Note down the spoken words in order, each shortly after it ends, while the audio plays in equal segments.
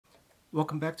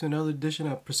Welcome back to another edition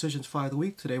of Precision's Fly of the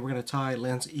Week. Today we're going to tie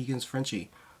Lance Egan's Frenchie.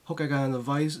 Hook I got on the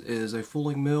vise is a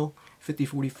Fulling Mill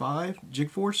 5045 jig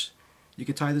force. You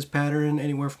can tie this pattern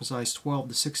anywhere from size 12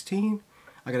 to 16.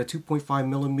 I got a 2.5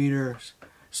 millimeter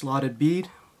slotted bead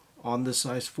on this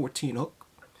size 14 hook.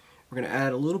 We're going to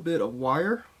add a little bit of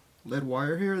wire, lead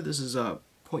wire here. This is a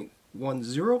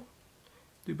 0.10.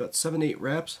 Do about 7-8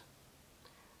 wraps.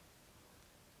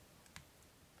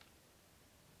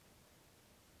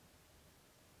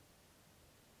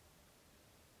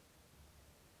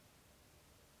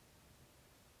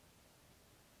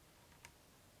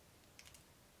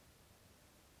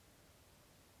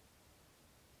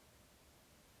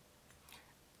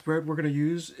 Thread we're going to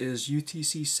use is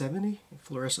UTC 70,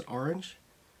 fluorescent orange.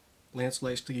 Lance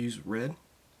likes to use red.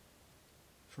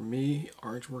 For me,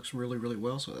 orange works really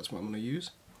well, so that's what I'm going to use.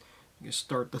 I'm going to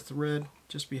start the thread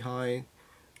just behind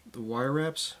the wire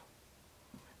wraps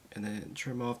and then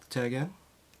trim off the tag end.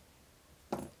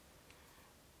 I'm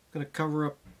going to cover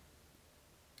up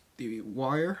the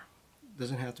wire.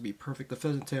 Doesn't have to be perfect. The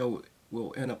pheasant tail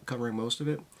will end up covering most of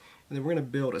it. And then we're going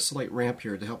to build a slight ramp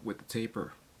here to help with the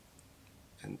taper,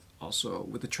 and also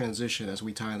with the transition as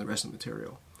we tie in the rest of the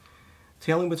material.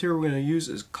 Tailing material we're going to use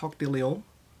is Coq de Leon.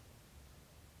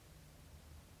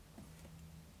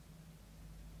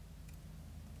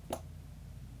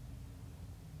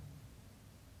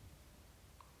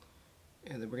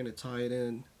 And then we're going to tie it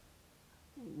in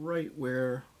right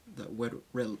where that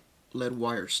lead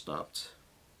wire stopped.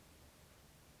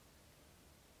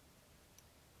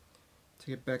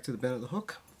 Take it back to the bend of the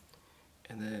hook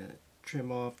and then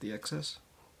trim off the excess.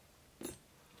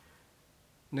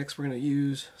 Next we're going to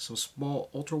use some small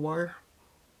ultra wire.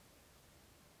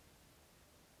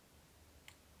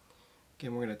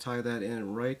 Again, we're going to tie that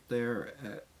in right there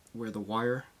at where the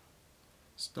wire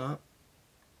stopped.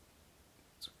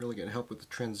 It's really going to help with the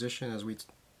transition as we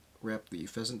wrap the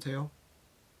pheasant tail.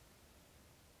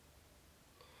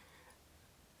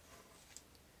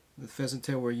 The pheasant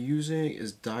tail we're using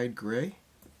is dyed gray.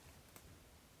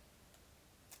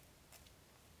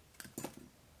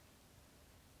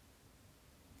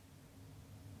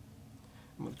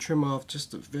 I'm going to trim off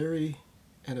just the very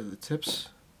end of the tips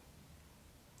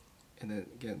and then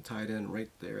again tie it in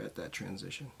right there at that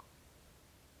transition.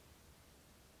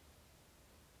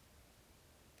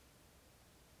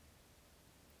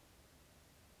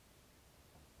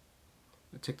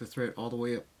 I'm going to take the thread all the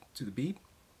way up to the bead.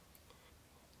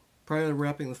 Prior to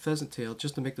wrapping the pheasant tail,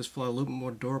 just to make this fly a little bit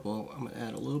more durable, I'm going to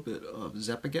add a little bit of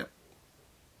Zap-A-Gap.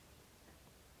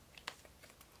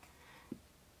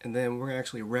 And then we're going to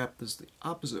actually wrap this the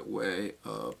opposite way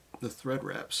of the thread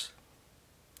wraps.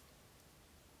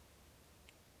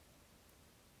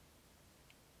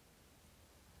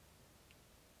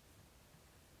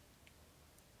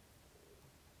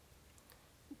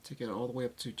 Take it all the way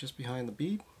up to just behind the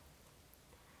bead,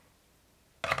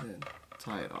 and then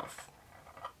tie it off.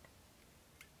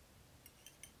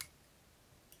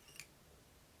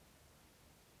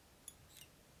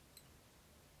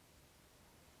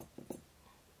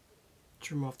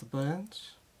 Trim off the butt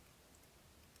ends.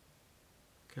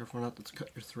 Careful not to cut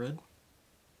your thread.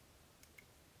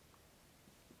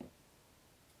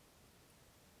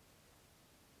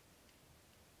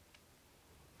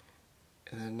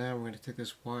 And then now we're going to take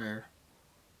this wire,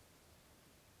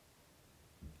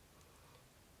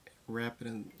 wrap it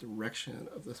in the direction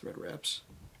of the thread wraps.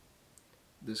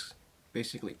 This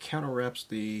basically counter wraps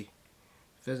the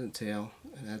pheasant tail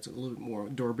and adds a little bit more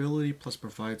durability, plus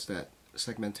provides that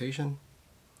segmentation.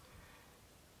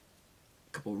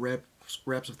 A couple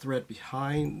wraps of thread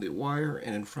behind the wire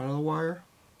and in front of the wire,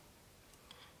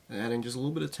 and adding just a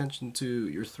little bit of tension to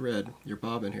your thread, your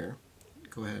bobbin here.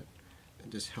 Go ahead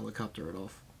and just helicopter it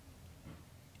off.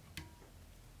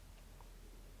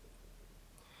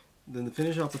 Then to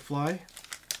finish off the fly,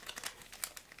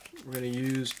 we're going to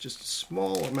use just a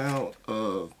small amount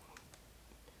of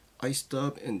ice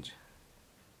dub and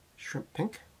shrimp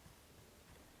pink,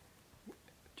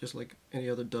 just like any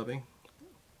other dubbing.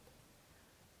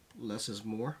 Less is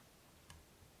more.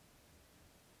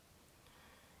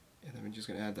 And then we're just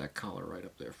going to add that collar right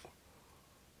up there.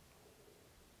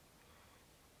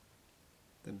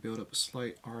 Then build up a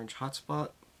slight orange hot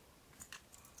spot.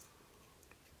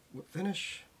 Whip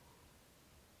finish.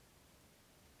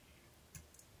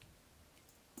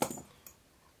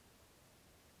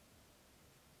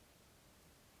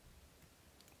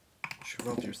 Trim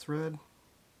off your thread.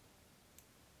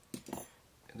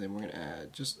 And then we're going to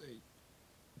add just a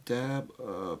dab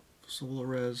of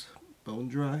Solarez bone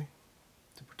dry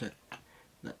to protect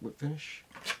that whip finish.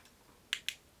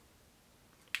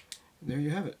 And there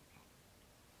you have it.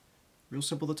 Real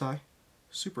simple to tie.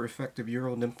 super effective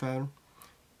Euro nymph pattern.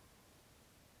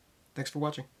 Thanks for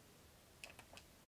watching.